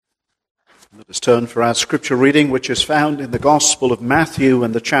Let us turn for our scripture reading, which is found in the Gospel of Matthew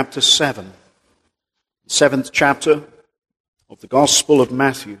and the chapter 7. The 7th chapter of the Gospel of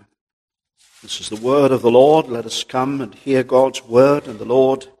Matthew. This is the word of the Lord. Let us come and hear God's word, and the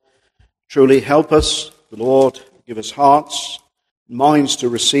Lord truly help us. The Lord give us hearts and minds to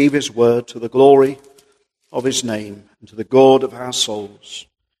receive his word to the glory of his name and to the good of our souls.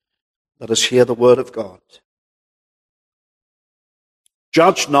 Let us hear the word of God.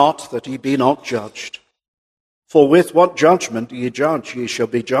 Judge not, that ye be not judged. For with what judgment ye judge, ye shall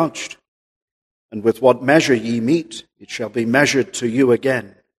be judged. And with what measure ye mete, it shall be measured to you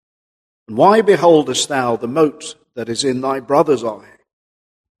again. And why beholdest thou the mote that is in thy brother's eye,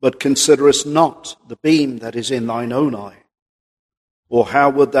 but considerest not the beam that is in thine own eye? Or how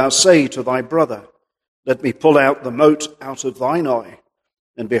would thou say to thy brother, Let me pull out the mote out of thine eye,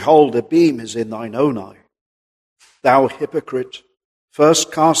 and behold, a beam is in thine own eye? Thou hypocrite,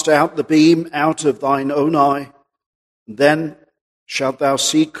 first cast out the beam out of thine own eye, and then shalt thou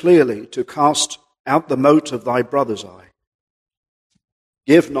see clearly to cast out the mote of thy brother's eye.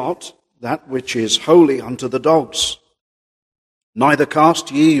 Give not that which is holy unto the dogs, neither cast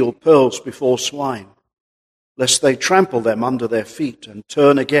ye your pearls before swine, lest they trample them under their feet, and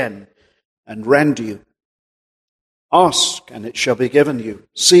turn again and rend you. Ask, and it shall be given you.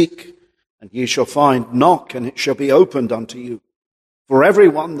 Seek, and ye shall find. Knock, and it shall be opened unto you. For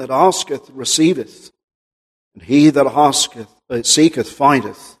everyone that asketh receiveth, and he that seeketh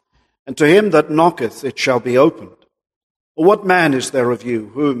findeth, and to him that knocketh it shall be opened. Or what man is there of you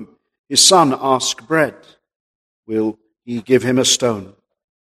whom his son ask bread? Will he give him a stone?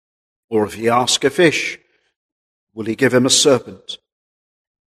 Or if he ask a fish, will he give him a serpent?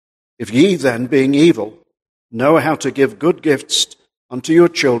 If ye then, being evil, know how to give good gifts unto your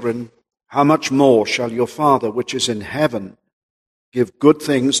children, how much more shall your Father which is in heaven give good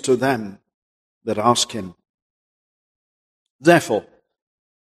things to them that ask him? Therefore,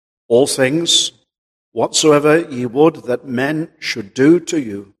 all things whatsoever ye would that men should do to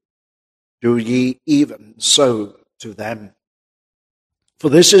you, do ye even so to them. For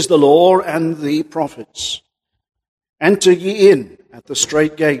this is the law and the prophets. Enter ye in at the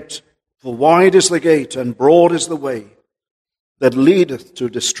strait gate, for wide is the gate and broad is the way that leadeth to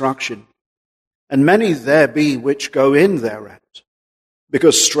destruction, and many there be which go in thereat.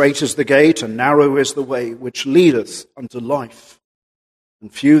 Because strait is the gate, and narrow is the way, which leadeth unto life,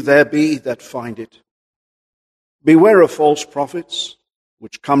 and few there be that find it. Beware of false prophets,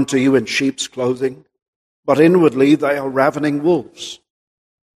 which come to you in sheep's clothing, but inwardly they are ravening wolves.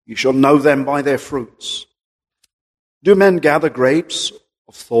 You shall know them by their fruits. Do men gather grapes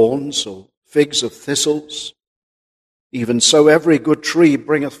of thorns, or figs of thistles? Even so every good tree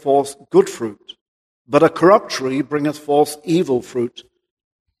bringeth forth good fruit, but a corrupt tree bringeth forth evil fruit.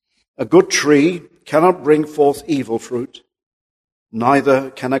 A good tree cannot bring forth evil fruit,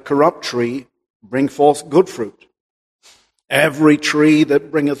 neither can a corrupt tree bring forth good fruit. Every tree that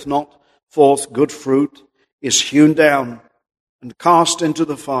bringeth not forth good fruit is hewn down and cast into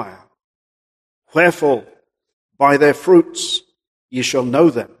the fire. Wherefore, by their fruits ye shall know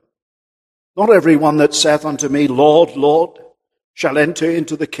them. Not every one that saith unto me, Lord, Lord, shall enter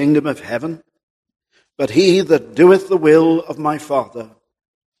into the kingdom of heaven, but he that doeth the will of my Father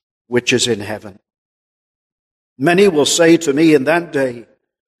which is in heaven. Many will say to me in that day,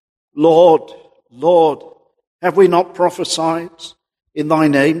 Lord, Lord, have we not prophesied in thy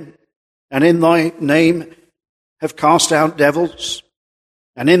name, and in thy name have cast out devils,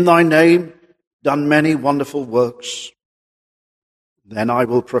 and in thy name done many wonderful works? Then I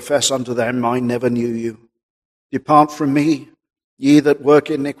will profess unto them, I never knew you. Depart from me, ye that work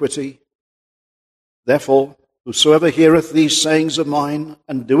iniquity. Therefore, whosoever heareth these sayings of mine,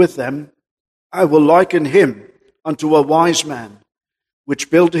 and doeth them, I will liken him unto a wise man, which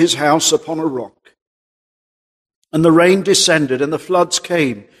built his house upon a rock. And the rain descended, and the floods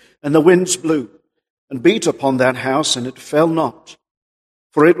came, and the winds blew, and beat upon that house, and it fell not,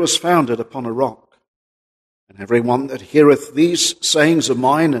 for it was founded upon a rock. And every one that heareth these sayings of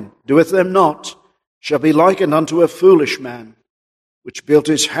mine, and doeth them not, shall be likened unto a foolish man, which built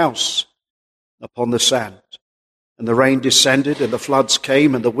his house upon the sand. And the rain descended, and the floods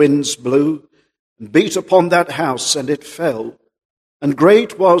came, and the winds blew, and beat upon that house, and it fell. And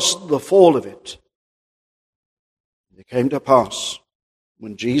great was the fall of it. And it came to pass,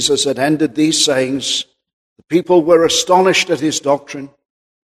 when Jesus had ended these sayings, the people were astonished at his doctrine,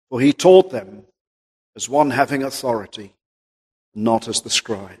 for he taught them as one having authority, not as the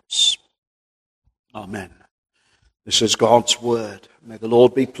scribes. Amen. This is God's word. May the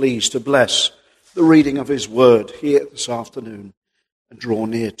Lord be pleased to bless the reading of his word here this afternoon, and draw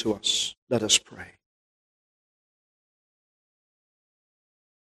near to us. Let us pray.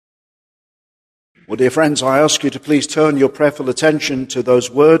 Well, dear friends, I ask you to please turn your prayerful attention to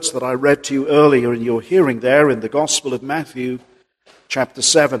those words that I read to you earlier in your hearing there in the Gospel of Matthew, chapter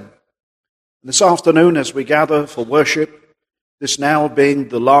 7. This afternoon, as we gather for worship, this now being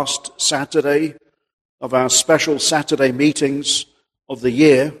the last Saturday of our special Saturday meetings of the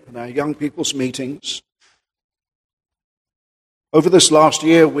year, and our young people's meetings, over this last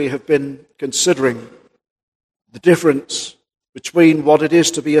year we have been considering the difference between what it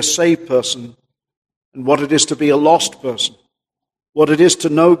is to be a saved person and what it is to be a lost person, what it is to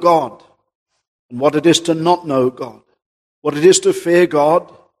know God and what it is to not know God, what it is to fear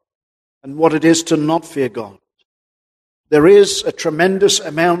God and what it is to not fear God. There is a tremendous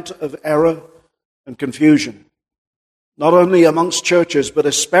amount of error and confusion, not only amongst churches, but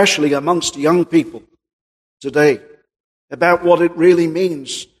especially amongst young people today, about what it really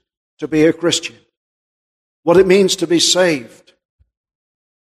means to be a Christian, what it means to be saved,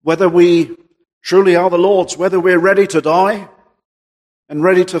 whether we truly are the Lord's, whether we're ready to die and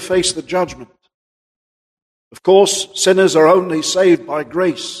ready to face the judgment. Of course, sinners are only saved by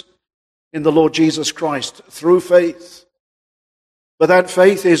grace in the Lord Jesus Christ through faith. But that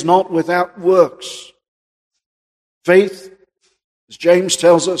faith is not without works. Faith, as James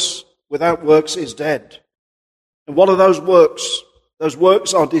tells us, without works is dead. And what are those works? Those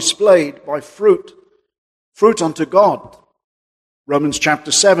works are displayed by fruit unto God. Romans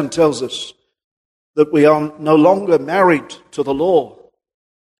chapter 7 tells us that we are no longer married to the law,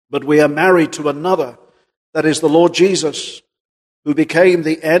 but we are married to another, that is the Lord Jesus, who became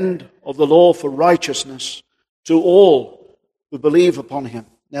the end of the law for righteousness to all who believe upon him.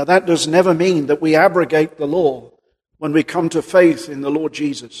 Now that does never mean that we abrogate the law when we come to faith in the Lord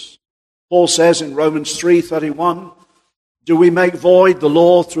Jesus. Paul says in Romans 3:31, do we make void the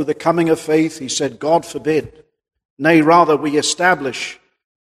law through the coming of faith? He said, God forbid. Nay, rather we establish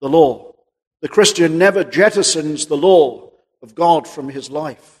the law. The Christian never jettisons the law of God from his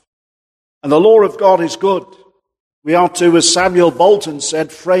life. And the law of God is good. We are to, as Samuel Bolton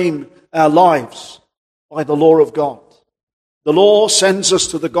said, frame our lives by the law of God. The law sends us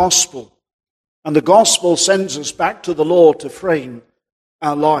to the gospel, and the gospel sends us back to the law to frame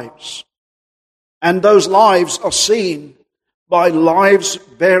our lives. And those lives are seen by lives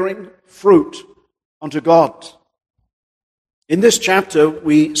bearing fruit unto God. In this chapter,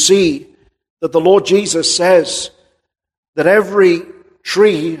 we see that the Lord Jesus says that every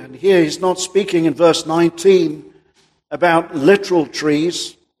tree, and here he's not speaking in verse 19 about literal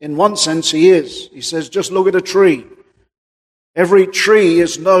trees. In one sense he is. He says, just look at a tree. Every tree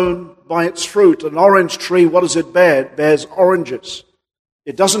is known by its fruit. An orange tree, what does it bear? It bears oranges.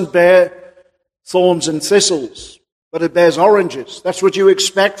 It doesn't bear thorns and thistles, but it bears oranges. That's what you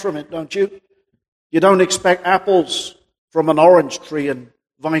expect from it, don't you? You don't expect apples from an orange tree and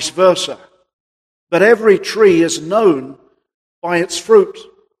vice versa. But every tree is known by its fruit.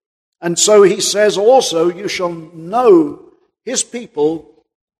 And so he says also, you shall know his people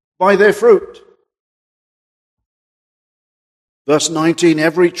by their fruit. Verse 19,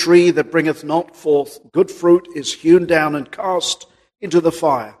 every tree that bringeth not forth good fruit is hewn down and cast into the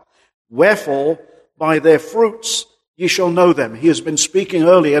fire. Wherefore, by their fruits ye shall know them. He has been speaking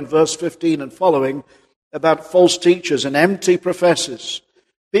earlier in verse 15 and following about false teachers and empty professors,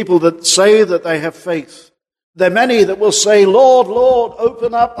 people that say that they have faith. There are many that will say, Lord, Lord,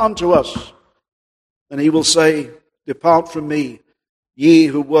 open up unto us. And he will say, depart from me, ye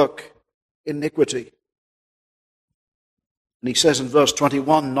who work iniquity. And he says in verse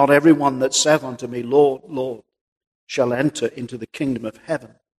 21, not everyone that saith unto me, Lord, Lord, shall enter into the kingdom of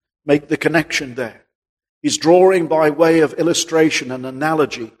heaven. Make the connection there. He's drawing by way of illustration an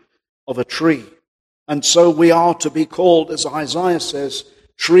analogy of a tree. And so we are to be called, as Isaiah says,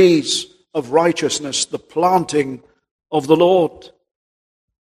 trees of righteousness, the planting of the Lord.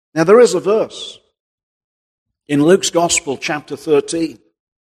 Now there is a verse in Luke's Gospel, chapter 13,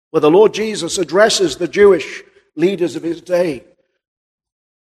 where the Lord Jesus addresses the Jewish leaders of his day,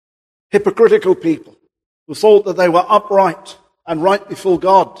 hypocritical people who thought that they were upright and right before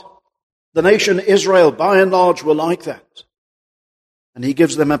God. The nation Israel, by and large, were like that. And he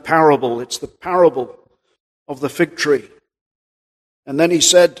gives them a parable. It's the parable of the fig tree. And then he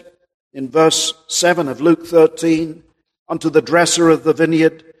said in verse 7 of Luke 13, unto the dresser of the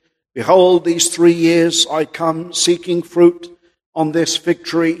vineyard, behold, these 3 years I come seeking fruit on this fig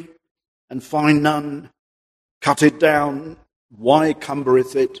tree, and find none. Cut it down. Why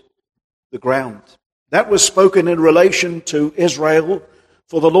cumbereth it the ground? That was spoken in relation to Israel,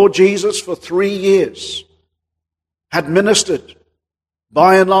 for the Lord Jesus for 3 years had ministered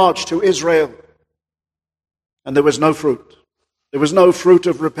by and large to Israel, and there was no fruit. There was no fruit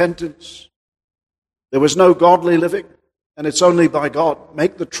of repentance. There was no godly living, and it's only by God.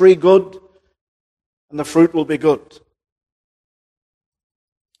 Make the tree good, and the fruit will be good.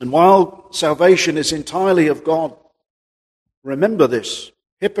 And while salvation is entirely of God, remember this,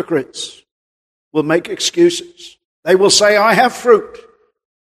 hypocrites will make excuses. They will say, I have fruit.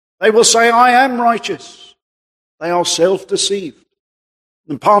 They will say, I am righteous. They are self-deceived.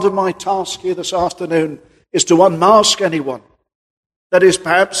 And part of my task here this afternoon is to unmask anyone that is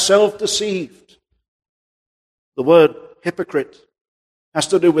perhaps self-deceived. The word hypocrite has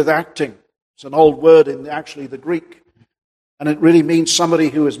to do with acting. It's an old word in actually the Greek, and it really means somebody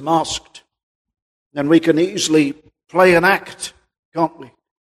who is masked. And we can easily play an act, can't we?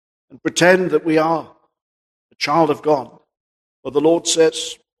 And pretend that we are a child of God. But the Lord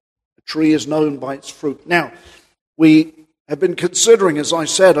says, a tree is known by its fruit. Now, we have been considering, as I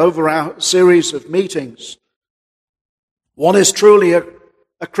said, over our series of meetings, what is truly a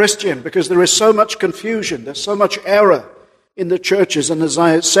Christian, because there is so much confusion, there's so much error in the churches, and as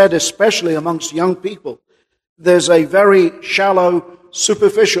I said, especially amongst young people, there's a very shallow,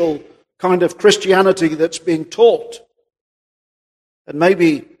 superficial kind of Christianity that's being taught. And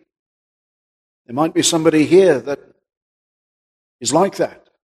maybe there might be somebody here that is like that.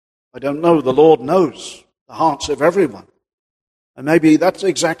 I don't know. The Lord knows the hearts of everyone. And maybe that's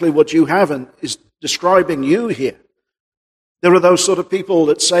exactly what you have and is describing you here. There are those sort of people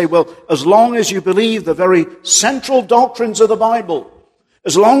that say, well, as long as you believe the very central doctrines of the Bible,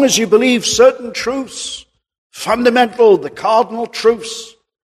 as long as you believe certain truths, fundamental, the cardinal truths,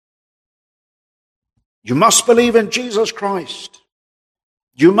 you must believe in Jesus Christ.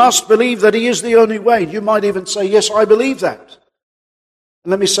 You must believe that He is the only way. You might even say, yes, I believe that.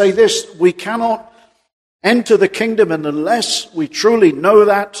 And let me say this, we cannot enter the kingdom unless we truly know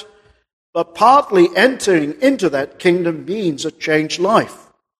that. But partly entering into that kingdom means a changed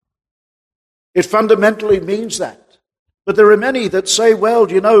life. It fundamentally means that. But there are many that say, well,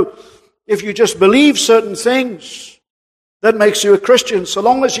 you know, if you just believe certain things, that makes you a Christian. So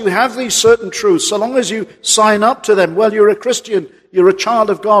long as you have these certain truths, so long as you sign up to them, well, you're a Christian, you're a child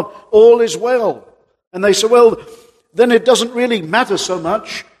of God, all is well. And they say, well, then it doesn't really matter so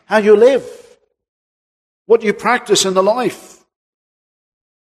much how you live, what you practice in the life.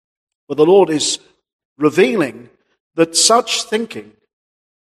 But the Lord is revealing that such thinking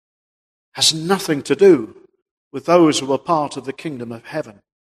has nothing to do with those who are part of the kingdom of heaven.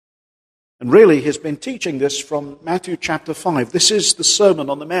 And really, He's been teaching this from Matthew chapter 5. This is the Sermon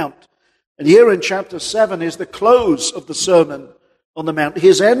on the Mount. And here in chapter 7 is the close of the Sermon on the Mount.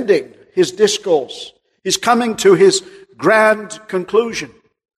 His ending, His discourse. He's coming to His grand conclusion.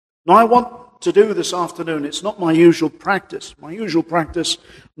 Now, I want to do this afternoon, it's not my usual practice. My usual practice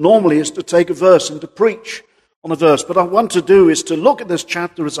normally is to take a verse and to preach on a verse. But what I want to do is to look at this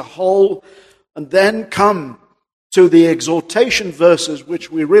chapter as a whole and then come to the exhortation verses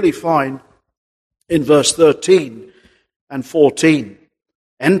which we really find in verse 13 and 14.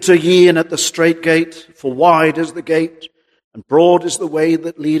 Enter ye in at the strait gate, for wide is the gate, and broad is the way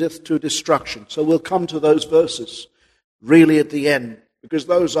that leadeth to destruction. So we'll come to those verses really at the end, because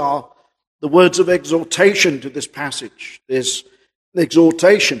those are the words of exhortation to this passage. There's an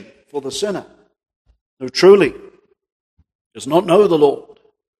exhortation for the sinner who truly does not know the Lord.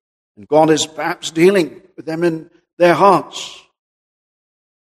 And God is perhaps dealing with them in their hearts.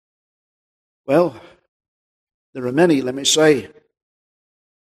 Well, there are many, let me say,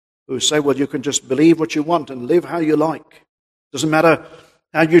 who say, well, you can just believe what you want and live how you like. Doesn't matter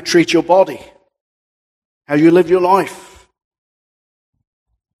how you treat your body, how you live your life.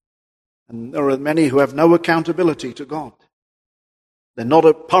 And there are many who have no accountability to God. They're not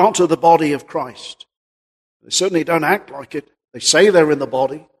a part of the body of Christ. They certainly don't act like it. They say they're in the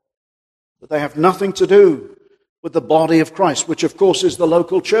body, but they have nothing to do with the body of Christ, which of course is the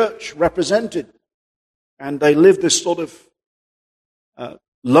local church represented. And they live this sort of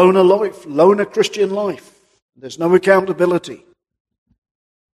loner life, loner Christian life. There's no accountability.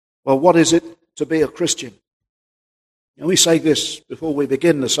 Well, what is it to be a Christian? Let me say this before we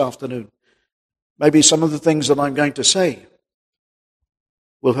begin this afternoon. Maybe some of the things that I'm going to say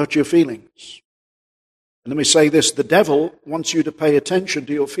will hurt your feelings. And let me say this, the devil wants you to pay attention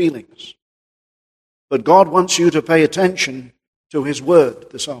to your feelings. But God wants you to pay attention to His word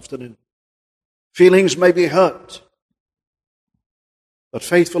this afternoon. Feelings may be hurt, but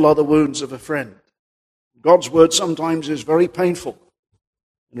faithful are the wounds of a friend. God's word sometimes is very painful.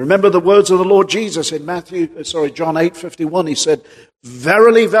 And remember the words of the Lord Jesus in John 8:51. He said,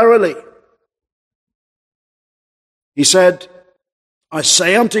 verily, verily. He said, I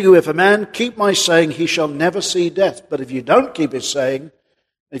say unto you, if a man keep my saying, he shall never see death. But if you don't keep his saying,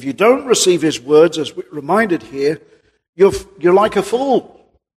 if you don't receive his words, as we're reminded here, you're like a fool,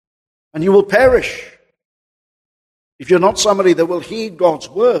 and you will perish. If you're not somebody that will heed God's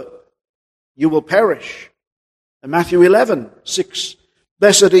word, you will perish. And Matthew 11:6,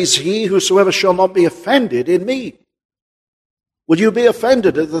 blessed is he whosoever shall not be offended in me. Will you be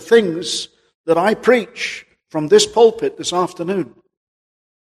offended at the things that I preach from this pulpit this afternoon?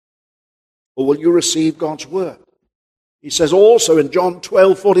 Or will you receive God's word? He says also in John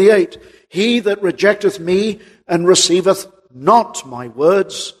 12:48, he that rejecteth me and receiveth not my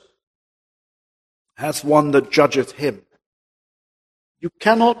words hath one that judgeth him. You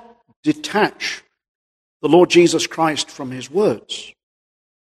cannot detach the Lord Jesus Christ from his words.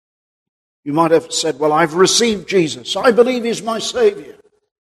 You might have said, well, I've received Jesus. I believe he's my Savior.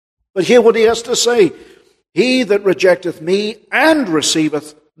 But hear what he has to say. He that rejecteth me and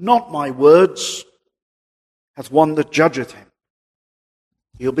receiveth not my words hath one that judgeth him.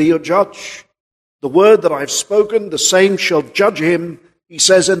 He'll be your judge. The word that I've spoken, the same shall judge him, he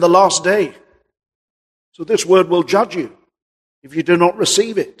says, in the last day. So this word will judge you if you do not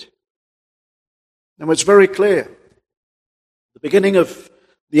receive it. Now it's very clear. The beginning of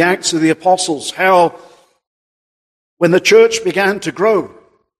the Acts of the Apostles, how when the church began to grow,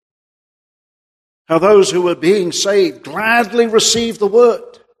 how those who were being saved gladly received the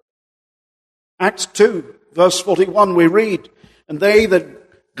word. Acts 2, verse 41, we read, and they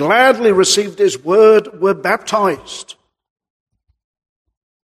that gladly received his word were baptized.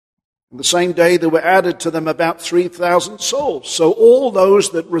 And the same day there were added to them about 3,000 souls. So all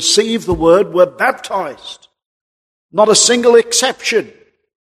those that received the word were baptized. Not a single exception.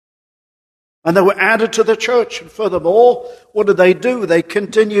 And they were added to the church. And furthermore, what did they do? They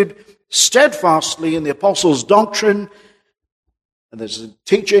continued steadfastly in the apostles' doctrine, and there's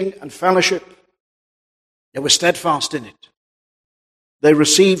teaching and fellowship. They were steadfast in it. They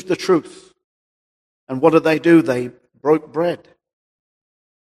received the truth. And what did they do? They broke bread.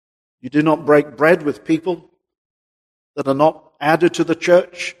 You do not break bread with people that are not added to the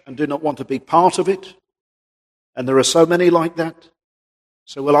church and do not want to be part of it. And there are so many like that.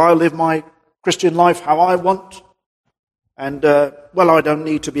 So, well, I'll live my Christian life how I want. And, I don't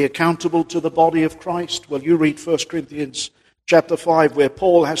need to be accountable to the body of Christ. Well, you read 1 Corinthians chapter 5, where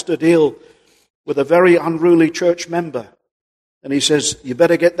Paul has to deal with a very unruly church member. And he says, you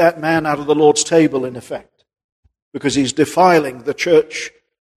better get that man out of the Lord's table, in effect, because he's defiling the church.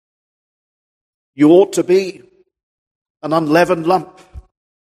 You ought to be an unleavened lump.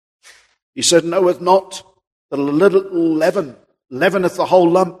 He said, knoweth not that a little leaven leaveneth the whole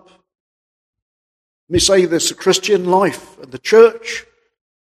lump. Let me say this, the Christian life and the church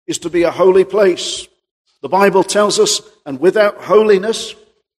is to be a holy place. The Bible tells us, and without holiness,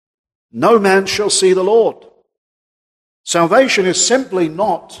 no man shall see the Lord. Salvation is simply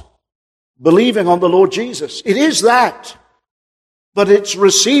not believing on the Lord Jesus. It is that, but it's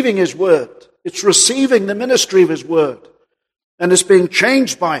receiving his word. It's receiving the ministry of his word, and it's being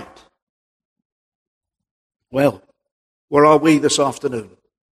changed by it. Well, where are we this afternoon?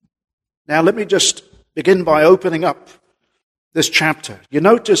 Now, let me just begin by opening up this chapter. You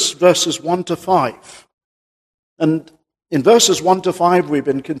notice verses 1 to 5. And in verses 1 to 5, we've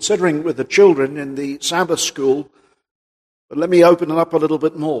been considering with the children in the Sabbath school, but let me open it up a little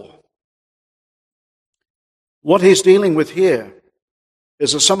bit more. What he's dealing with here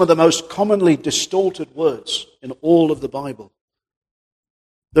is some of the most commonly distorted words in all of the Bible.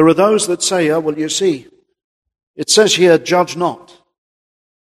 There are those that say, you see, it says here, judge not.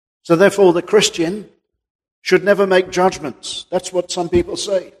 So therefore the Christian should never make judgments. That's what some people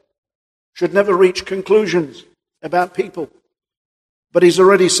say. Should never reach conclusions about people. But he's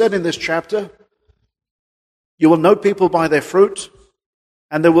already said in this chapter, you will know people by their fruit,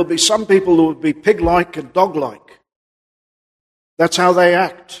 and there will be some people who will be pig-like and dog-like. That's how they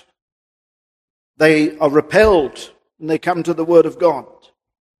act. They are repelled when they come to the Word of God.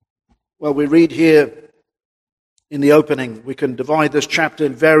 Well, we read here in the opening, we can divide this chapter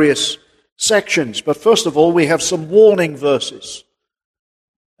in various sections. But first of all, we have some warning verses.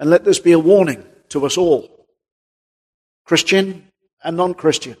 And let this be a warning to us all, Christian and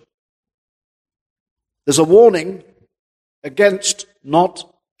non-Christian. There's a warning against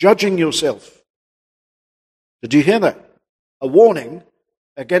not judging yourself. Did you hear that? A warning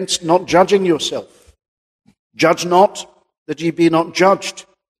against not judging yourself. Judge not, that ye be not judged.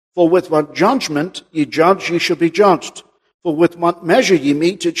 For with what judgment ye judge, ye shall be judged. For with what measure ye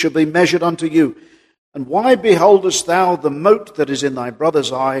mete, it shall be measured unto you. And why beholdest thou the mote that is in thy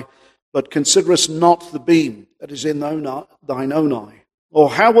brother's eye, but considerest not the beam that is in thine own eye? Or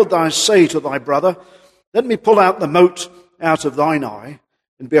how wilt thou say to thy brother, let me pull out the mote out of thine eye,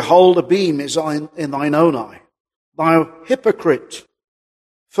 and behold, a beam is in thine own eye? Thou hypocrite,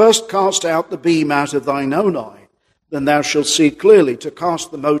 first cast out the beam out of thine own eye, then thou shalt see clearly to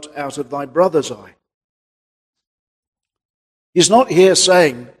cast the mote out of thy brother's eye. He's not here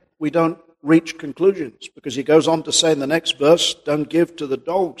saying we don't reach conclusions, because he goes on to say in the next verse, don't give to the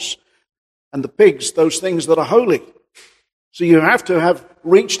dogs and the pigs those things that are holy. So you have to have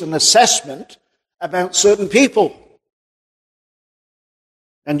reached an assessment about certain people.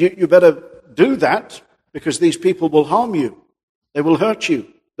 And you better do that, because these people will harm you. They will hurt you.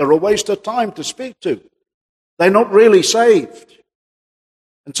 They're a waste of time to speak to. They're not really saved.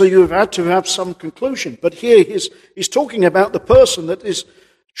 And so you've had to have some conclusion. But here he's talking about the person that is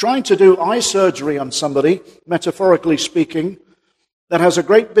trying to do eye surgery on somebody, metaphorically speaking, that has a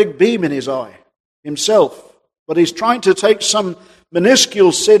great big beam in his eye himself. But he's trying to take some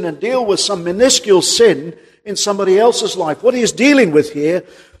minuscule sin and deal with some minuscule sin in somebody else's life. What he's dealing with here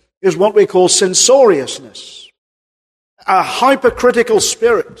is what we call censoriousness, a hypercritical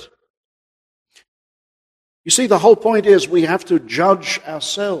spirit. You see, the whole point is we have to judge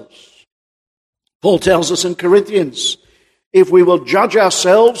ourselves. Paul tells us in Corinthians, if we will judge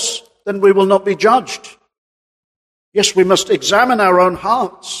ourselves, then we will not be judged. Yes, we must examine our own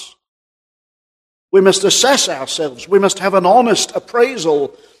hearts. We must assess ourselves. We must have an honest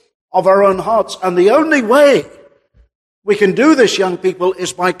appraisal of our own hearts. And the only way we can do this, young people,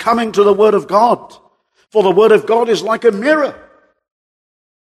 is by coming to the Word of God. For the Word of God is like a mirror.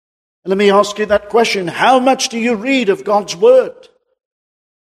 And let me ask you that question. How much do you read of God's Word?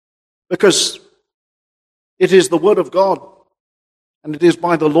 Because it is the Word of God, and it is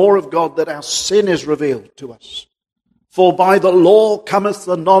by the law of God that our sin is revealed to us. For by the law cometh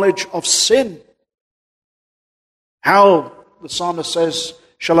the knowledge of sin. How, the psalmist says,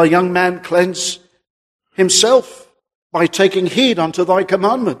 shall a young man cleanse himself? By taking heed unto thy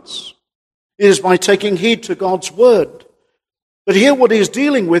commandments. It is by taking heed to God's Word. But here what he's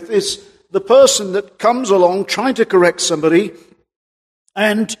dealing with is the person that comes along trying to correct somebody,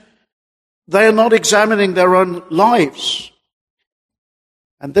 and they are not examining their own lives.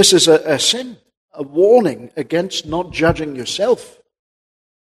 And this is a sin, a warning against not judging yourself.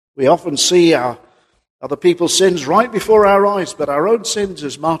 We often see our other people's sins right before our eyes, but our own sins,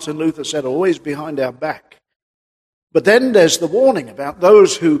 as Martin Luther said, are always behind our back. But then there's the warning about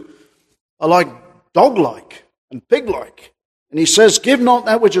those who are like dog-like and pig-like. And he says, give not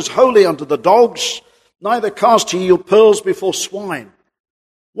that which is holy unto the dogs, neither cast ye your pearls before swine.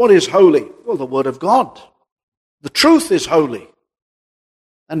 What is holy? Well, the Word of God. The truth is holy.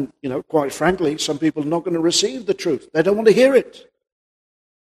 And, quite frankly, some people are not going to receive the truth. They don't want to hear it.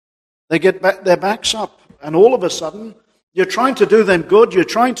 They get their backs up, and all of a sudden, you're trying to do them good. You're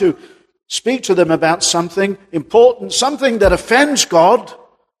trying to speak to them about something important, something that offends God,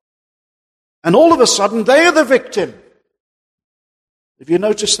 and all of a sudden, they are the victim. Have you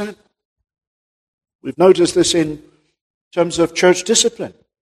noticed that? We've noticed this in terms of church discipline.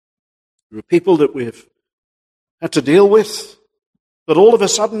 There are people that we've had to deal with, but all of a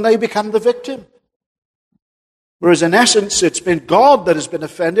sudden they become the victim. Whereas in essence, it's been God that has been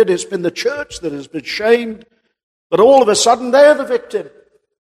offended, it's been the church that has been shamed, but all of a sudden they're the victim.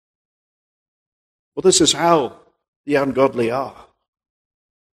 Well, this is how the ungodly are.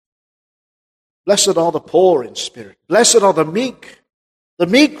 Blessed are the poor in spirit. Blessed are the meek. The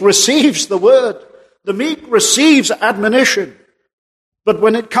meek receives the word. The meek receives admonition. But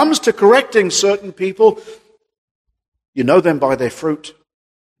when it comes to correcting certain people, you know them by their fruit.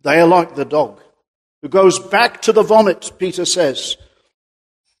 They are like the dog who goes back to the vomit, Peter says.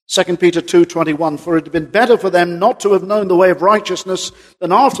 2 Peter 2:21, for it had been better for them not to have known the way of righteousness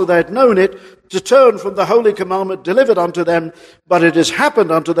than after they had known it, to turn from the holy commandment delivered unto them. But it has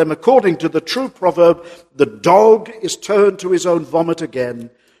happened unto them according to the true proverb, the dog is turned to his own vomit again,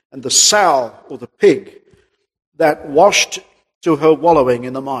 and the sow or the pig that washed to her wallowing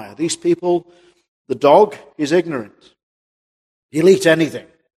in the mire. These people, the dog is ignorant. He'll eat anything.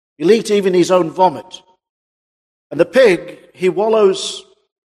 He'll eat even his own vomit. And the pig, he wallows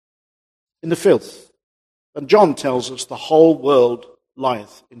in the filth. And John tells us the whole world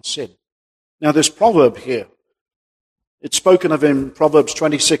lieth in sin. Now this proverb here, it's spoken of in Proverbs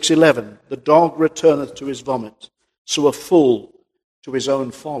 26:11. The dog returneth to his vomit, so a fool to his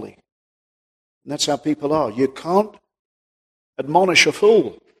own folly. And that's how people are. You can't admonish a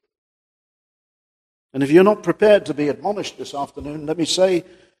fool. And if you're not prepared to be admonished this afternoon, let me say,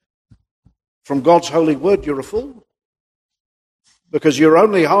 from God's holy word, you're a fool. Because you're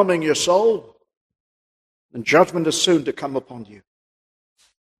only harming your soul, and judgment is soon to come upon you.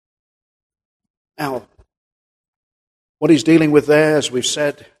 Now, what he's dealing with there, as we've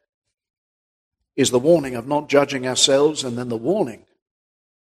said, is the warning of not judging ourselves, and then the warning,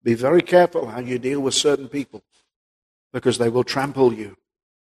 be very careful how you deal with certain people, because they will trample you.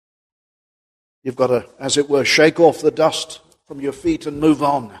 You've got to, as it were, shake off the dust from your feet and move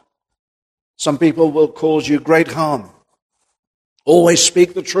on. Some people will cause you great harm. Always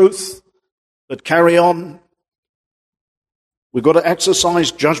speak the truth, but carry on. We've got to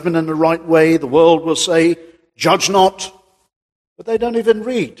exercise judgment in the right way. The world will say, judge not, but they don't even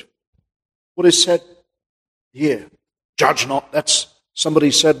read what is said here. Judge not. That's,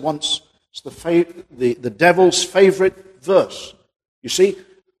 somebody said once, it's the devil's favorite verse. You see,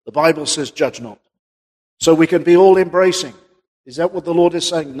 the Bible says judge not. So we can be all embracing. Is that what the Lord is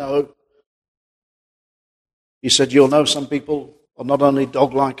saying? No. He said you'll know some people are not only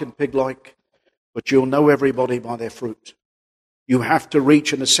dog-like and pig-like, but you'll know everybody by their fruit. You have to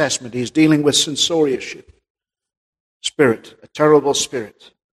reach an assessment. He's dealing with censorship. Spirit, a terrible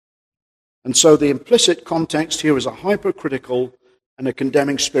spirit. And so the implicit context here is a hypercritical and a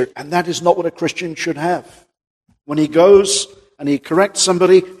condemning spirit. And that is not what a Christian should have. When he goes and he corrects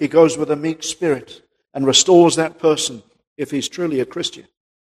somebody, he goes with a meek spirit and restores that person if he's truly a Christian.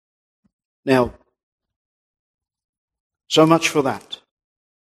 Now, so much for that.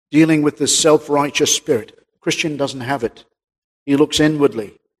 Dealing with this self-righteous spirit. Christian doesn't have it. He looks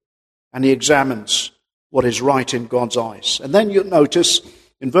inwardly and he examines what is right in God's eyes. And then you'll notice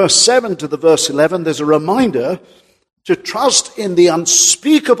in verse 7 to the verse 11, there's a reminder to trust in the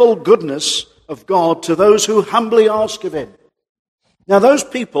unspeakable goodness of God to those who humbly ask of him. Now those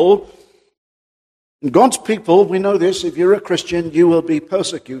people, God's people, we know this, if you're a Christian, you will be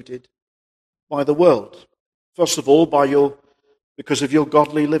persecuted by the world. First of all, because of your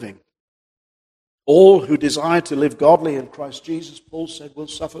godly living. All who desire to live godly in Christ Jesus, Paul said, will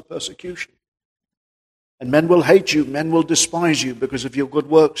suffer persecution. And men will hate you, men will despise you because of your good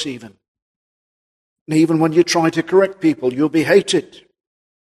works even. And even when you try to correct people, you'll be hated. Do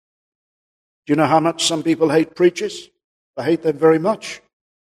you know how much some people hate preachers? I hate them very much.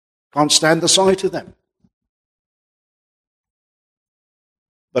 Can't stand the sight of them.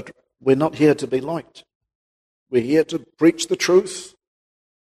 But we're not here to be liked. We're here to preach the truth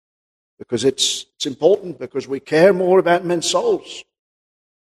because it's important, because we care more about men's souls.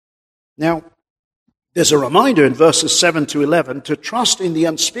 Now, there's a reminder in verses 7 to 11 to trust in the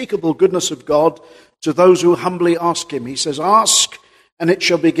unspeakable goodness of God to those who humbly ask him. He says, ask and it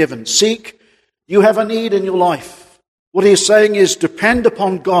shall be given. Seek, you have a need in your life. What he's saying is depend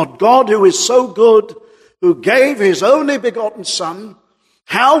upon God. God who is so good, who gave his only begotten Son,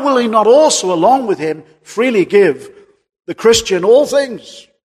 how will he not also along with him freely give the Christian all things?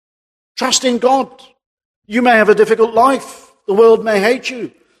 Trust in God. You may have a difficult life. The world may hate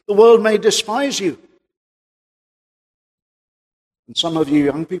you. The world may despise you. And some of you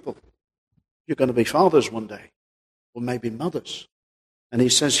young people, you're going to be fathers one day, or maybe mothers. And he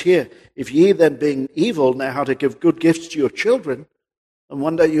says here, if ye then being evil know how to give good gifts to your children, and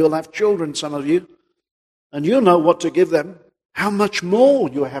one day you'll have children, some of you, and you'll know what to give them, how much more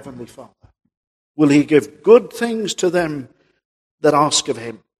your heavenly Father will he give good things to them that ask of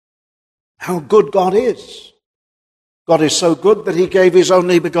him. How good God is. God is so good that he gave his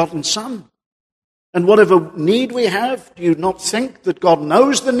only begotten Son. And whatever need we have, do you not think that God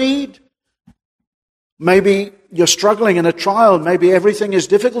knows the need? Maybe you're struggling in a trial. Maybe everything is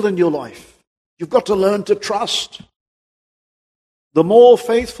difficult in your life. You've got to learn to trust. The more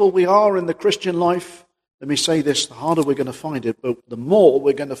faithful we are in the Christian life, let me say this, the harder we're going to find it, but the more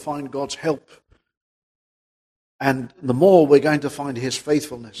we're going to find God's help. And the more we're going to find his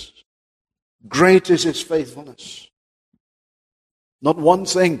faithfulness. Great is his faithfulness. Not one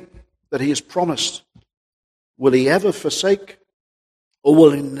thing that he has promised will he ever forsake, or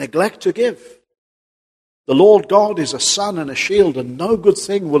will he neglect to give. The Lord God is a sun and a shield, and no good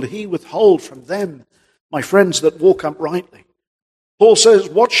thing will he withhold from them, my friends, that walk uprightly. Paul says,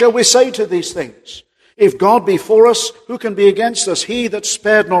 what shall we say to these things? If God be for us, who can be against us? He that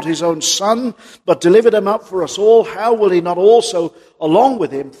spared not his own Son, but delivered him up for us all, how will he not also, along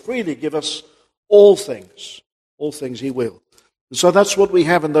with him, freely give us all things? All things he will. And so that's what we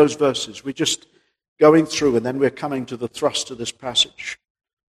have in those verses. We're just going through, and then we're coming to the thrust of this passage.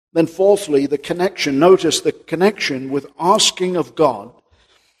 Then fourthly, the connection. Notice the connection with asking of God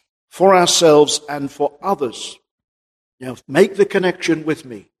for ourselves and for others. Now, make the connection with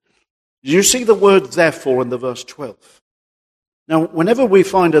me. Do you see the word therefore in the verse 12? Now, whenever we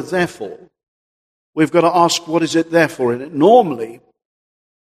find a therefore, we've got to ask what is it there for? And it normally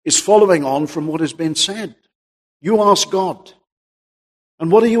is following on from what has been said. You ask God.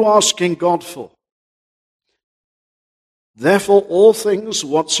 And what are you asking God for? Therefore all things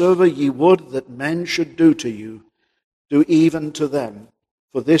whatsoever ye would that men should do to you, do even to them.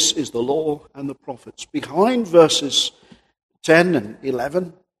 For this is the law and the prophets. Behind verses 10 and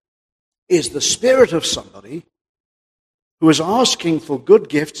 11 is the spirit of somebody who is asking for good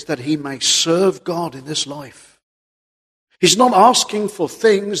gifts that he may serve God in this life. He's not asking for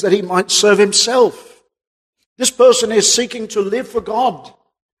things that he might serve himself. This person is seeking to live for God.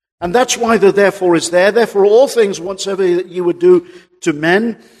 And that's why the therefore is there. Therefore all things whatsoever that you would do to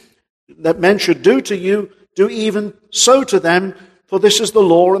men, that men should do to you, do even so to them, for this is the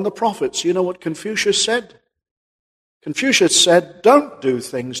law and the prophets. You know what Confucius said? Confucius said, don't do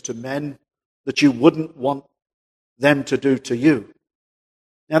things to men that you wouldn't want them to do to you.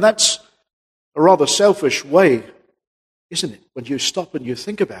 Now that's a rather selfish way, isn't it, when you stop and you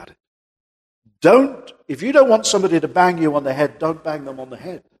think about it? If you don't want somebody to bang you on the head, don't bang them on the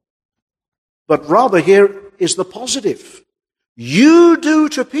head. But rather here is the positive. You do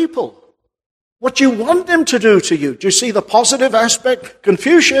to people what you want them to do to you. Do you see the positive aspect?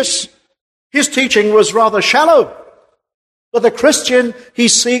 Confucius, his teaching was rather shallow. But the Christian, he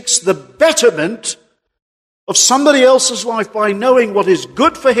seeks the betterment of somebody else's life by knowing what is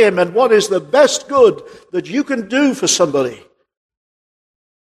good for him and what is the best good that you can do for somebody.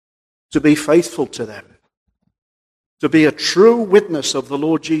 To be faithful to them. To be a true witness of the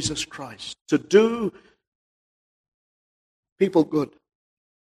Lord Jesus Christ. To do people good.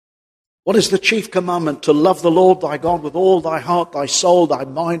 What is the chief commandment? To love the Lord thy God with all thy heart, thy soul, thy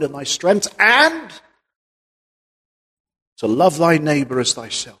mind, and thy strength, and to love thy neighbor as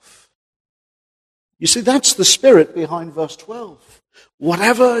thyself. You see, that's the spirit behind verse 12.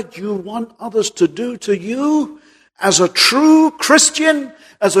 Whatever you want others to do to you, as a true Christian,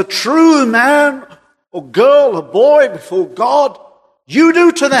 as a true man or girl or boy before God, you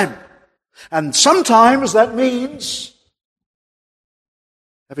do to them. And sometimes that means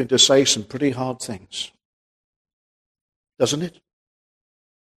having to say some pretty hard things. Doesn't it?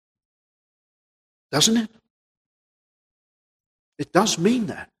 Doesn't it? It does mean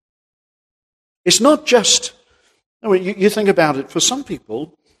that. It's not just, you think about it, for some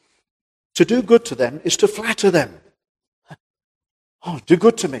people, to do good to them is to flatter them. Oh, do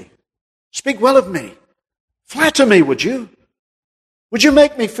good to me. Speak well of me. Flatter me, would you? Would you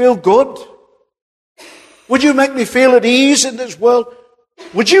make me feel good? Would you make me feel at ease in this world?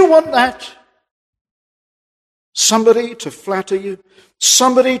 Would you want that? Somebody to flatter you?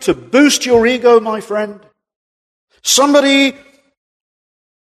 Somebody to boost your ego, my friend? Somebody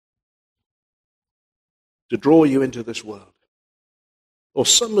to draw you into this world? Or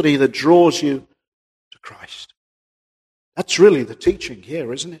somebody that draws you to Christ? That's really the teaching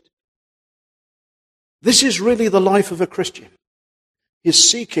here, isn't it? This is really the life of a Christian. He's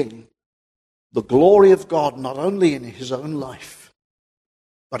seeking the glory of God not only in his own life,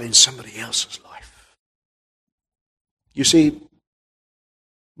 but in somebody else's life. You see,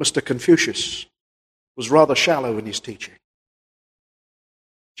 Mr. Confucius was rather shallow in his teaching.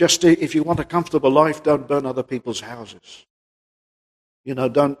 Just if you want a comfortable life, don't burn other people's houses. You know,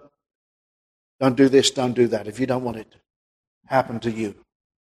 don't do this, don't do that, if you don't want it to happen to you.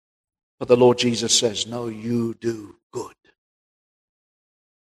 But the Lord Jesus says, no, you do good.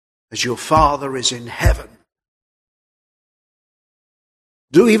 As your Father is in heaven.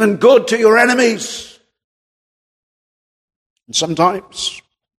 Do even good to your enemies. And sometimes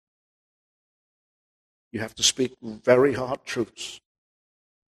you have to speak very hard truths.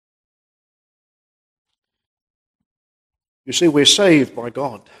 You see, we're saved by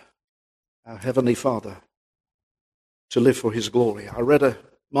God, our Heavenly Father, to live for his glory. I read a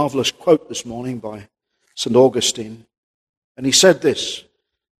marvelous quote this morning by St. Augustine, and he said this: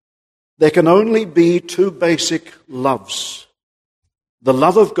 there can only be two basic loves. The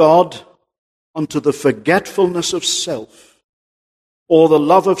love of God unto the forgetfulness of self, or the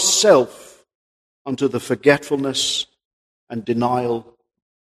love of self unto the forgetfulness and denial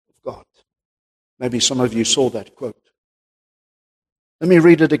of God. Maybe some of you saw that quote. Let me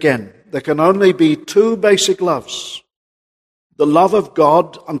read it again. There can only be two basic loves. The love of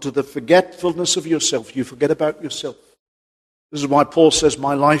God unto the forgetfulness of yourself. You forget about yourself. This is why Paul says,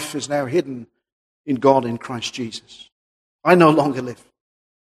 my life is now hidden in God in Christ Jesus. I no longer live.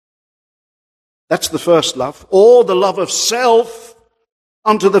 That's the first love. Or the love of self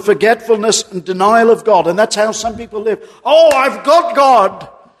unto the forgetfulness and denial of God. And that's how some people live. Oh, I've got God.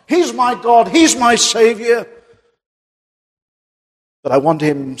 He's my God. He's my Savior. But I want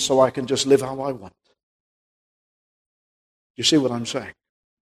him so I can just live how I want. You see what I'm saying?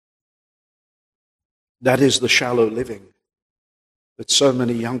 That is the shallow living that so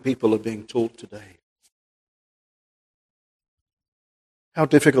many young people are being taught today. How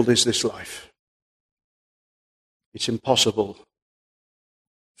difficult is this life? It's impossible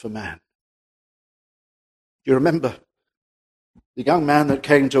for man. Do you remember the young man that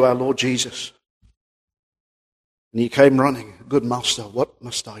came to our Lord Jesus? And he came running, "Good master, what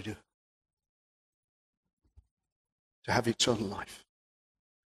must I do to have eternal life?"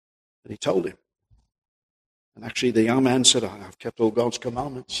 And he told him. And actually the young man said, "I've kept all God's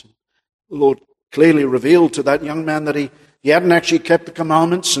commandments." And the Lord clearly revealed to that young man that he hadn't actually kept the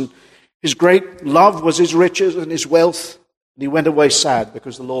commandments, and his great love was his riches and his wealth. And he went away sad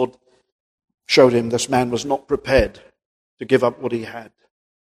because the Lord showed him this man was not prepared to give up what he had.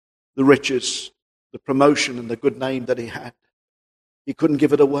 The riches, the promotion, and the good name that he had. He couldn't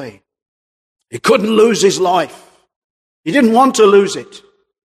give it away. He couldn't lose his life. He didn't want to lose it.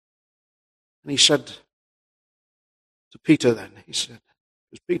 And he said to Peter then, because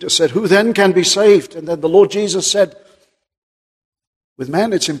Peter said, "Who then can be saved?" And then the Lord Jesus said, "With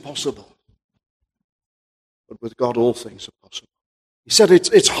man it's impossible, but with God all things are possible." He said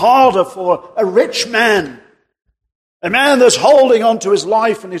it's harder for a rich man, a man that's holding on to his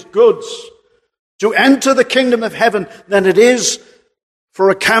life and his goods, to enter the kingdom of heaven than it is for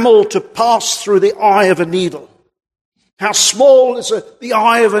a camel to pass through the eye of a needle. How small is the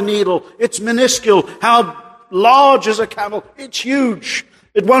eye of a needle? It's minuscule. How large is a camel? It's huge.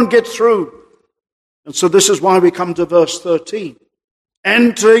 It won't get through. And so this is why we come to verse 13.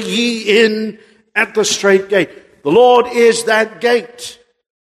 "Enter ye in at the strait gate." The Lord is that gate.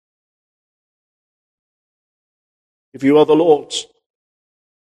 If you are the Lord's,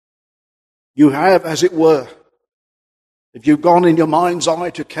 you have, as it were, if you've gone in your mind's eye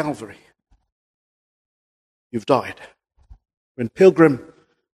to Calvary, you've died. When Pilgrim,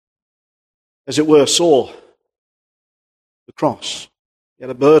 as it were, saw the cross, he had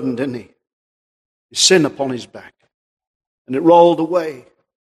a burden, didn't he? His sin upon his back. And it rolled away.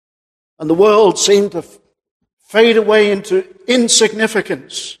 And the world seemed to fade away into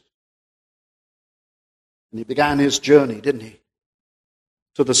insignificance. And he began his journey, didn't he?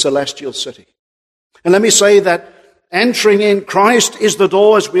 To the celestial city. And let me say that entering in Christ is the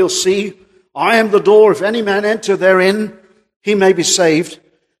door, as we'll see. "I am the door. If any man enter therein, he may be saved."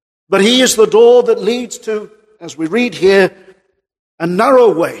 But he is the door that leads to, as we read here, a narrow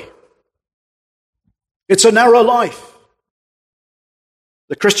way. It's a narrow life.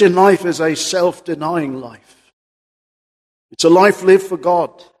 The Christian life is a self-denying life. It's a life lived for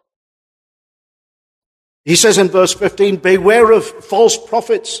God. He says in verse 15, "Beware of false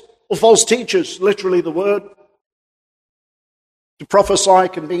prophets," or false teachers, literally the word. To prophesy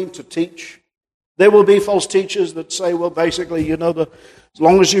can mean to teach. There will be false teachers that say, well, basically, as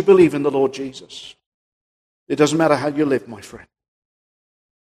long as you believe in the Lord Jesus, it doesn't matter how you live, my friend.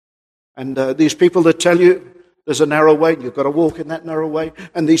 And these people that tell you there's a narrow way, you've got to walk in that narrow way.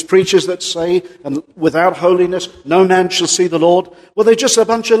 And these preachers that say, and without holiness, no man shall see the Lord. Well, they're just a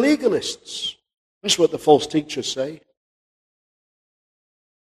bunch of legalists. That's what the false teachers say.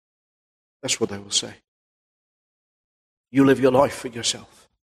 That's what they will say. You live your life for yourself.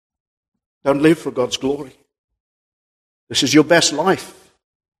 Don't live for God's glory. This is your best life.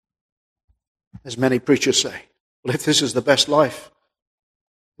 As many preachers say. Well, if this is the best life,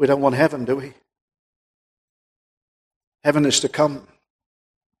 we don't want heaven, do we? Heaven is to come.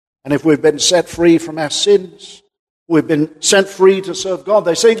 And if we've been set free from our sins, we've been set free to serve God.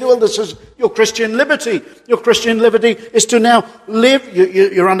 They say, well, this is your Christian liberty. Your Christian liberty is to now live.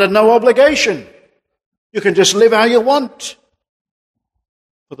 You're under no obligation. You can just live how you want.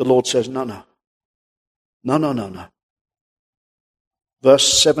 But the Lord says, no.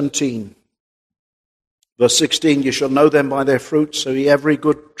 Verse 17. Verse 16, you shall know them by their fruits, so every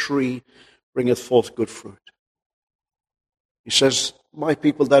good tree bringeth forth good fruit. He says, my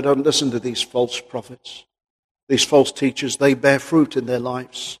people, they don't listen to these false prophets, these false teachers, they bear fruit in their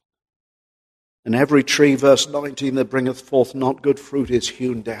lives. And every tree, verse 19, that bringeth forth not good fruit is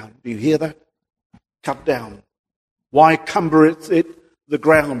hewn down. Do you hear that? Cut down. Why cumbereth it the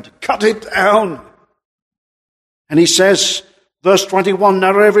ground? Cut it down. And he says, verse 21,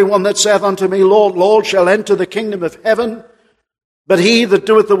 not everyone that saith unto me, Lord, Lord, shall enter the kingdom of heaven, but he that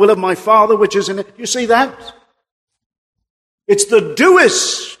doeth the will of my Father which is in it. You see that? It's the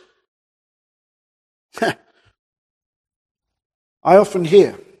doers. I often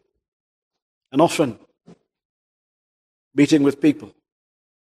hear, and often meeting with people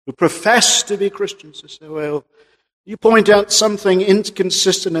who profess to be Christians, they say, well, you point out something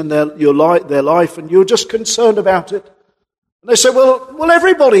inconsistent in their life and you're just concerned about it. And they say, well,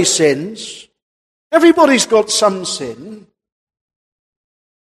 everybody sins. Everybody's got some sin.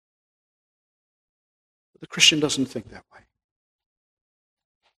 But the Christian doesn't think that way.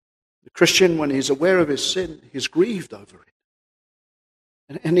 The Christian, when he's aware of his sin, he's grieved over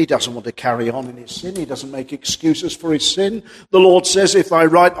it. And he doesn't want to carry on in his sin. He doesn't make excuses for his sin. The Lord says, if thy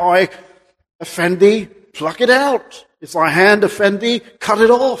right eye offend thee, pluck it out. If thy hand offend thee, cut it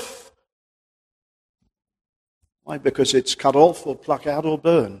off. Why? Because it's cut off or pluck out or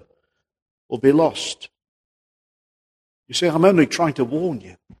burn or be lost. You see, I'm only trying to warn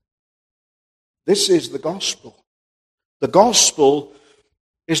you. This is the gospel. The gospel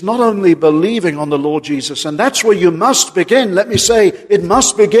is not only believing on the Lord Jesus, and that's where you must begin. Let me say, it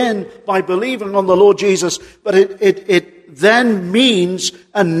must begin by believing on the Lord Jesus, but it then means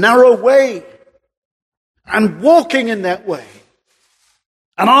a narrow way, and walking in that way,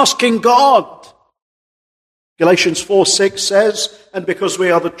 and asking God. Galatians 4:6 says, and because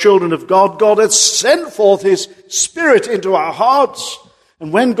we are the children of God, God has sent forth His Spirit into our hearts,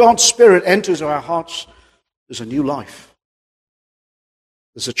 and when God's Spirit enters our hearts, there's a new life.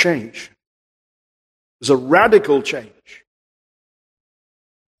 There's a change. There's a radical change.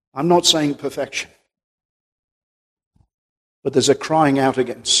 I'm not saying perfection, but there's a crying out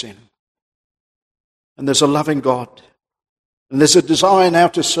against sin. And there's a loving God. And there's a desire now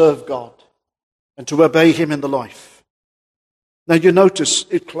to serve God and to obey Him in the life. Now you notice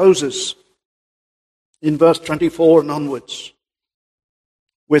it closes in verse 24 and onwards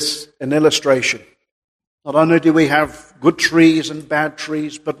with an illustration. Not only do we have good trees and bad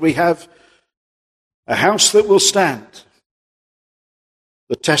trees, but we have a house that will stand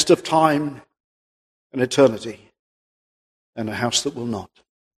the test of time and eternity, and a house that will not.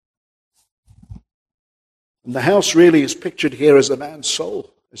 And the house really is pictured here as a man's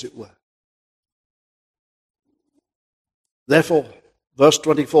soul, as it were. Therefore, verse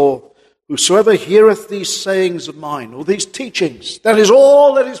 24, whosoever heareth these sayings of mine, or these teachings, that is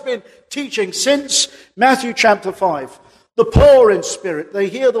all that has been teaching since Matthew chapter 5. The poor in spirit, they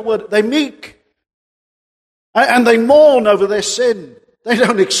hear the word, they meek, and they mourn over their sin. They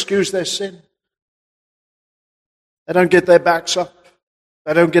don't excuse their sin. They don't get their backs up.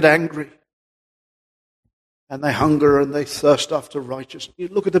 They don't get angry. And they hunger and they thirst after righteousness. You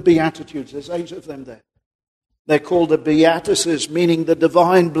look at the Beatitudes, there's 8 of them there. They're called the Beatitudes, meaning the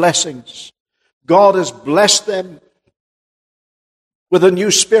divine blessings. God has blessed them with a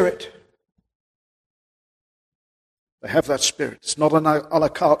new spirit. They have that spirit. It's not an a la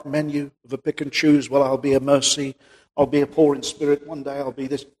carte menu of a pick and choose. Well, I'll be a mercy. I'll be a poor in spirit. One day I'll be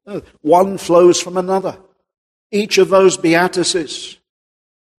this. No, one flows from another. Each of those Beatitudes,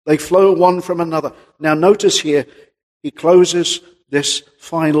 they flow one from another. Now notice here, he closes this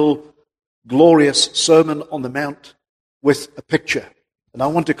final glorious Sermon on the Mount with a picture. And I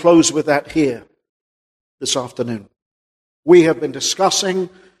want to close with that here this afternoon. We have been discussing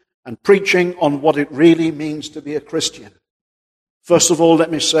and preaching on what it really means to be a Christian. First of all,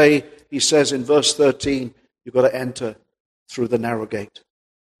 let me say, he says in verse 13, you've got to enter through the narrow gate.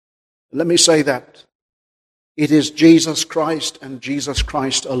 And let me say that. It is Jesus Christ and Jesus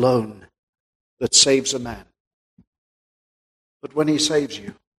Christ alone that saves a man. But when He saves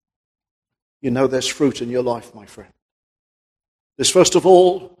you, you know there's fruit in your life, my friend. There's first of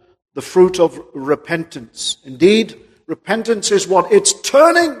all the fruit of repentance. Indeed, repentance is what? It's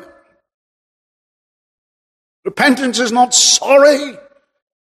turning. Repentance is not sorry.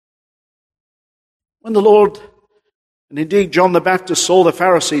 When the Lord, and indeed John the Baptist, saw the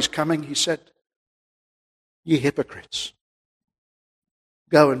Pharisees coming, he said, ye hypocrites,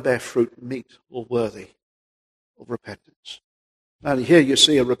 go and bear fruit meet or worthy of repentance. Now here you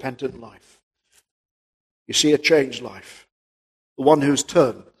see a repentant life. You see a changed life. The one who's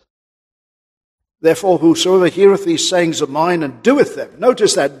turned. Therefore, whosoever heareth these sayings of mine and doeth them,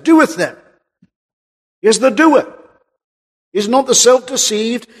 notice that, doeth them. Here's the doer. He's not the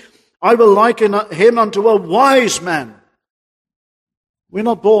self-deceived. I will liken him unto a wise man. We're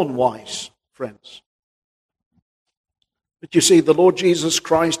not born wise, friends. But you see, the Lord Jesus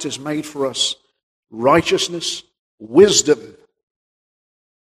Christ has made for us righteousness, wisdom,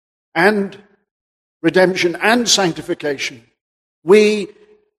 and redemption and sanctification. We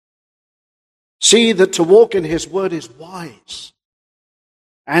see that to walk in His word is wise.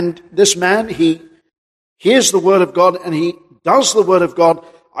 And this man, he hears the word of God and he does the word of God.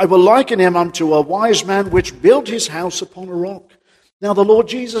 I will liken him unto a wise man which built his house upon a rock. Now the Lord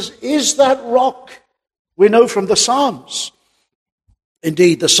Jesus is that rock. We know from the Psalms.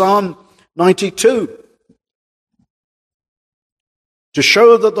 Indeed, the Psalm 92. To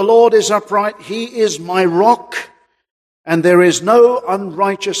show that the Lord is upright, He is my rock, and there is no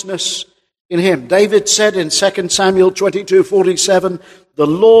unrighteousness in Him. David said in 2 Samuel 22:47, the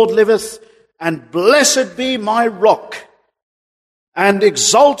Lord liveth, and blessed be my rock, And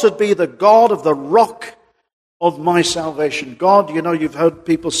exalted be the God of the rock of my salvation. God, you've heard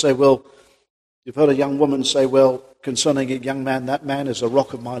people say, you've heard a young woman say, concerning a young man, that man is a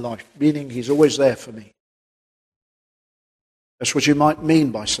rock of my life, meaning he's always there for me. That's what you might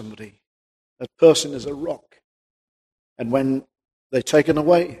mean by somebody. That person is a rock. And when they're taken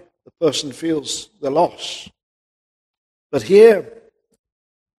away, the person feels the loss. But here,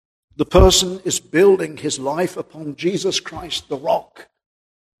 the person is building his life upon Jesus Christ, the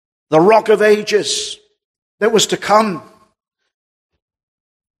rock of ages that was to come.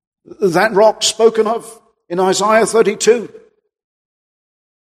 That rock spoken of in Isaiah 32.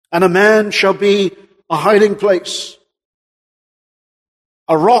 And a man shall be a hiding place,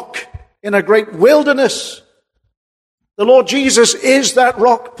 a rock in a great wilderness. The Lord Jesus is that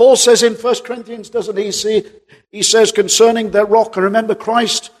rock. Paul says in 1 Corinthians, doesn't he? He says concerning that rock, and remember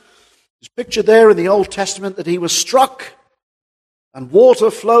Christ is pictured there in the Old Testament that he was struck and water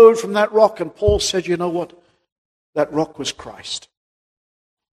flowed from that rock. And Paul said, you know what? That rock was Christ.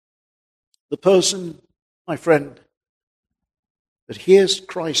 The person, my friend, that hears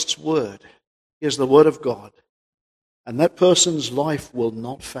Christ's word, hears the word of God, and that person's life will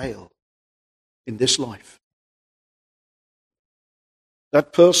not fail in this life.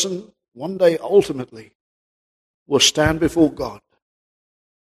 That person one day ultimately will stand before God.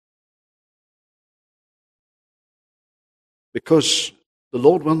 Because the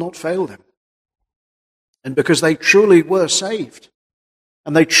Lord will not fail them. And because they truly were saved.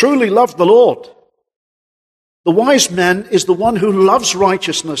 And they truly loved the Lord. The wise man is the one who loves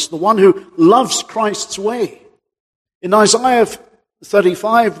righteousness, the one who loves Christ's way. In Isaiah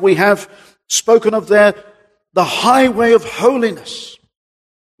 35, we have spoken of there the highway of holiness,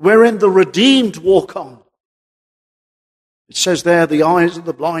 wherein the redeemed walk on. It says there, the eyes of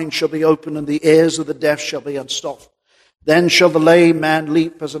the blind shall be opened, and the ears of the deaf shall be unstopped. Then shall the lame man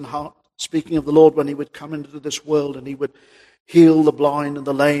leap as an hart. Speaking of the Lord when he would come into this world and he would heal the blind and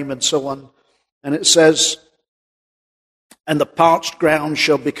the lame and so on. And it says, and the parched ground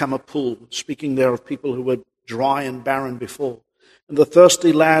shall become a pool. Speaking there of people who were dry and barren before. And the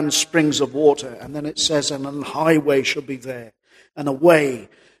thirsty land springs of water. And then it says, and an highway shall be there, and a way,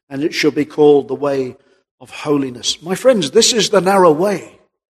 and it shall be called the way of holiness. My friends, this is the narrow way.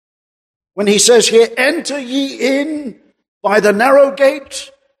 When he says here, enter ye in by the narrow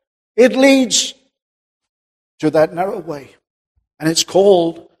gate, it leads to that narrow way. And it's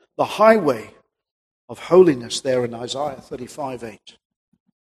called the highway of holiness there in Isaiah 35:8. Let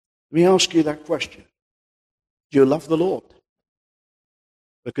me ask you that question. Do you love the Lord?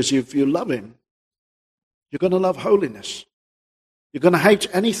 Because if you love him, you're going to love holiness. You're going to hate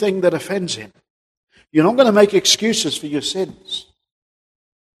anything that offends him. You're not going to make excuses for your sins.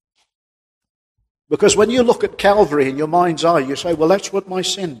 Because when you look at Calvary in your mind's eye, you say, well, that's what my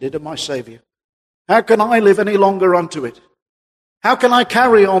sin did to my Savior. How can I live any longer unto it? How can I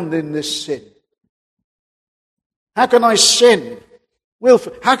carry on in this sin? How can I sin?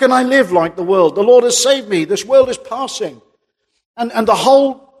 How can I live like the world? The Lord has saved me. This world is passing. And the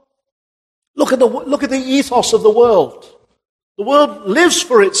whole, look at the ethos of the world. The world lives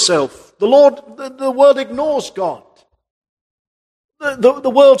for itself. The world ignores God. The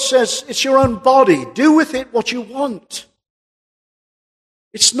world says, it's your own body. Do with it what you want.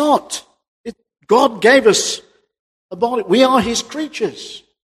 It's not. God gave us a body. We are his creatures.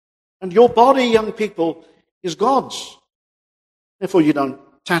 And your body, young people, is God's. Therefore, you don't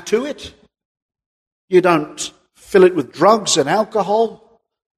tattoo it. You don't fill it with drugs and alcohol.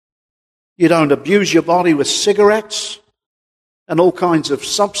 You don't abuse your body with cigarettes and all kinds of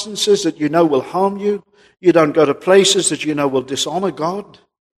substances that you know will harm you. You don't go to places that you know will dishonor God.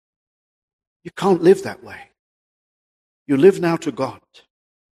 You can't live that way. You live now to God.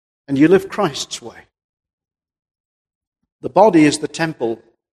 And you live Christ's way. The body is the temple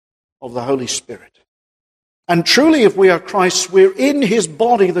of the Holy Spirit. And truly, if we are Christ's, we're in his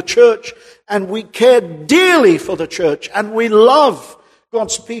body, the church, and we care dearly for the church, and we love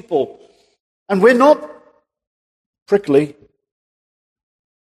God's people. And we're not prickly.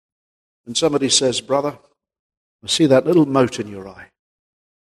 When somebody says, brother, I see that little mote in your eye.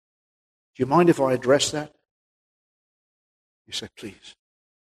 Do you mind if I address that? You say, please.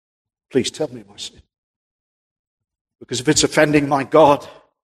 Please tell me my sin. Because if it's offending my God,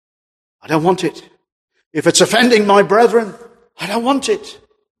 I don't want it. If it's offending my brethren, I don't want it.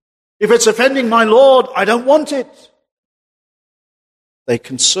 If it's offending my Lord, I don't want it. They're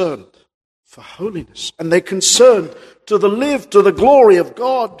concerned for holiness. And they're concerned to live to the glory of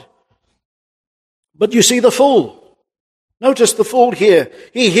God. But you see the fool. Notice the fool here.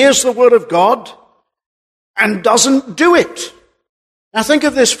 He hears the word of God and doesn't do it. Now think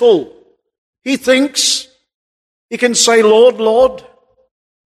of this fool. He thinks he can say, Lord, Lord,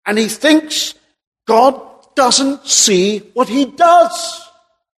 and he thinks God doesn't see what he does.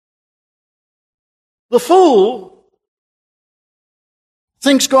 The fool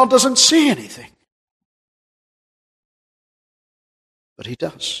thinks God doesn't see anything. But he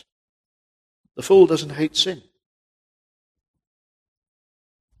does. The fool doesn't hate sin.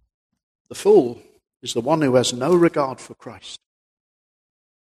 The fool is the one who has no regard for Christ.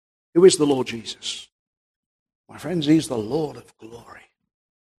 Who is the Lord Jesus? My friends, he's the Lord of glory.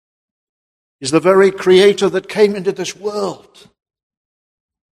 He's the very creator that came into this world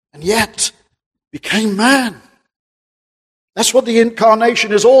and yet became man. That's what the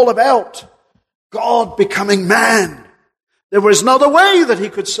incarnation is all about. God becoming man. There was no other way that he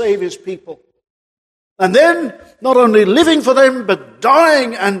could save his people. And then not only living for them, but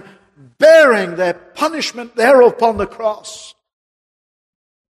dying and bearing their punishment there upon the cross.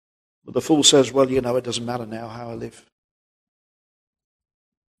 But the fool says, well, it doesn't matter now how I live.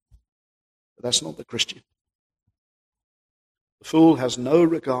 But that's not the Christian. The fool has no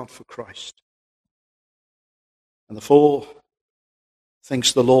regard for Christ. And the fool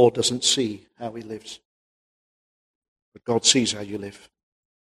thinks the Lord doesn't see how he lives. But God sees how you live.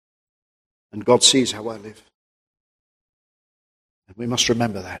 And God sees how I live. And we must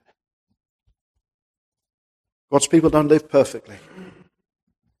remember that. God's people don't live perfectly.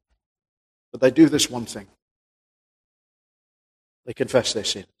 But they do this one thing. They confess their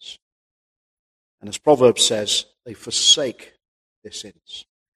sins. And as Proverbs says, they forsake their sins.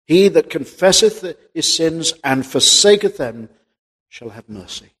 He that confesseth his sins and forsaketh them shall have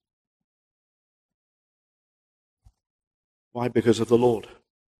mercy. Why? Because of the Lord.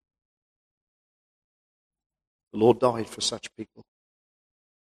 The Lord died for such people.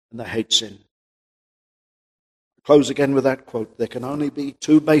 And they hate sin. I close again with that quote. There can only be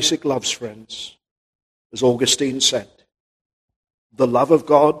two basic loves, friends. As Augustine said. The love of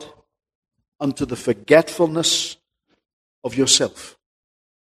God unto the forgetfulness of yourself.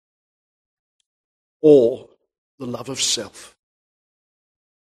 Or the love of self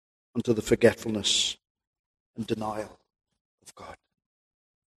unto the forgetfulness and denial of God.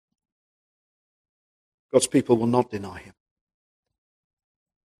 God's people will not deny him.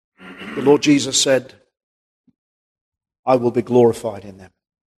 The Lord Jesus said, I will be glorified in them.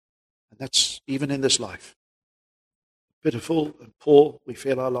 And that's even in this life. Pitiful and poor we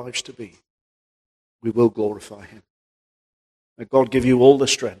feel our lives to be, we will glorify him. May God give you all the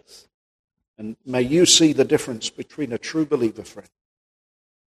strength. And may you see the difference between a true believer, friend,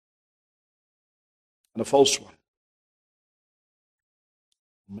 and a false one.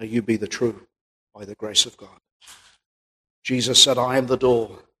 May you be the true by the grace of God. Jesus said, I am the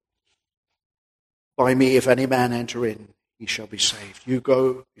door. By me, if any man enter in, he shall be saved. You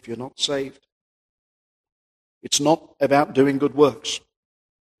go, if you're not saved. It's not about doing good works.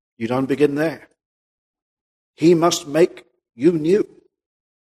 You don't begin there. He must make you new.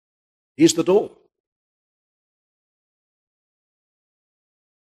 He's the door.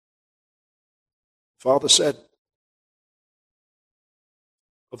 Father said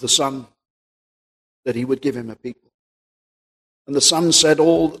of the Son that he would give him a people. And the Son said,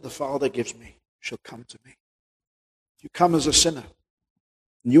 all that the Father gives me shall come to me. You come as a sinner,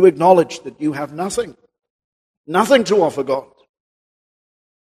 and you acknowledge that you have nothing to offer God.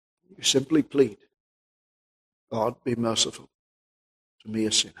 You simply plead, God, be merciful to me,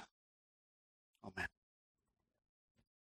 a sinner. Amen.